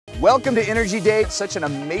Welcome to Energy Day, such an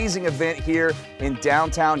amazing event here in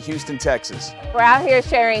downtown Houston, Texas. We're out here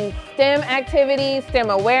sharing STEM activities,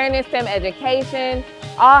 STEM awareness, STEM education,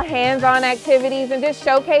 all hands-on activities, and just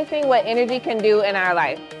showcasing what energy can do in our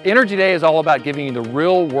life. Energy Day is all about giving you the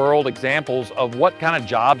real-world examples of what kind of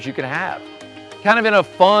jobs you can have, kind of in a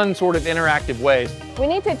fun, sort of interactive way. We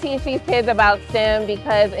need to teach these kids about STEM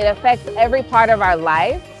because it affects every part of our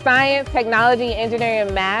life. Science, technology, engineering,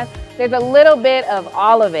 and math. There's a little bit of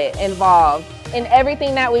all of it involved in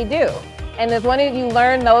everything that we do. And as long as you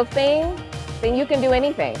learn those things, then you can do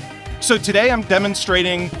anything. So today I'm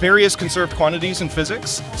demonstrating various conserved quantities in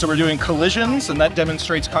physics. So we're doing collisions, and that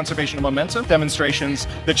demonstrates conservation of momentum, demonstrations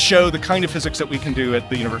that show the kind of physics that we can do at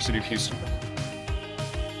the University of Houston.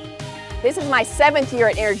 This is my 7th year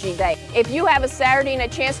at Energy Day. If you have a Saturday and a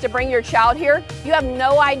chance to bring your child here, you have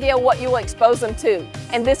no idea what you will expose them to.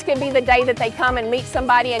 And this could be the day that they come and meet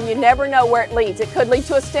somebody, and you never know where it leads. It could lead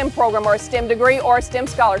to a STEM program or a STEM degree or a STEM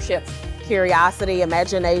scholarship. Curiosity,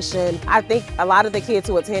 imagination. I think a lot of the kids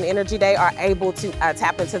who attend Energy Day are able to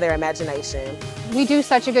tap into their imagination. We do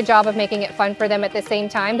such a good job of making it fun for them at the same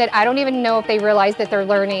time that I don't even know if they realize that they're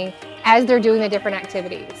learning as they're doing the different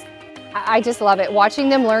activities. I just love it. Watching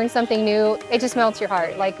them learn something new, it just melts your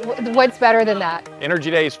heart. Like, what's better than that?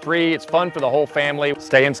 Energy Day is free. It's fun for the whole family.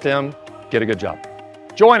 Stay in STEM, get a good job.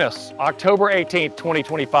 Join us October 18th,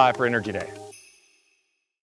 2025 for Energy Day.